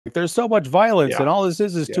there's so much violence, and Yeah. all this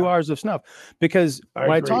is 2 hours of snuff. Because I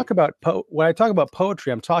when I agree. talk about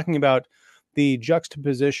poetry, I'm talking about the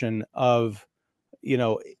juxtaposition of, you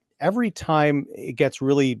know, every time it gets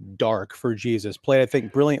really dark for Jesus, played, I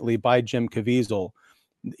think, brilliantly by Jim Caviezel,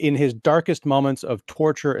 in his darkest moments of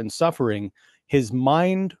torture and suffering, his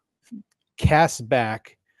mind casts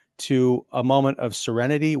back to a moment of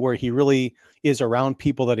serenity where he really is around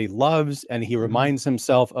people that he loves, and he reminds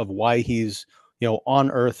himself of why he's, you know,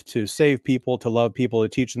 on earth, to save people, to love people, to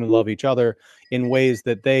teach them to love each other in ways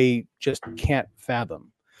that they just can't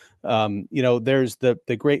fathom. You know, there's the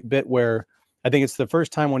great bit where I think it's the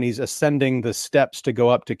first time when he's ascending the steps to go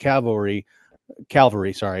up to Calvary,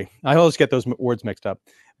 sorry. I always get those words mixed up.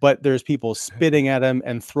 But there's people spitting at him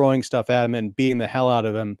and throwing stuff at him and beating the hell out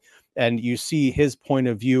of him. And you see his point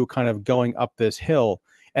of view kind of going up this hill.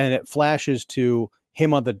 And it flashes to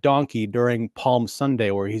him on the donkey during Palm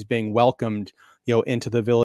Sunday, where he's being welcomed, you know, into the village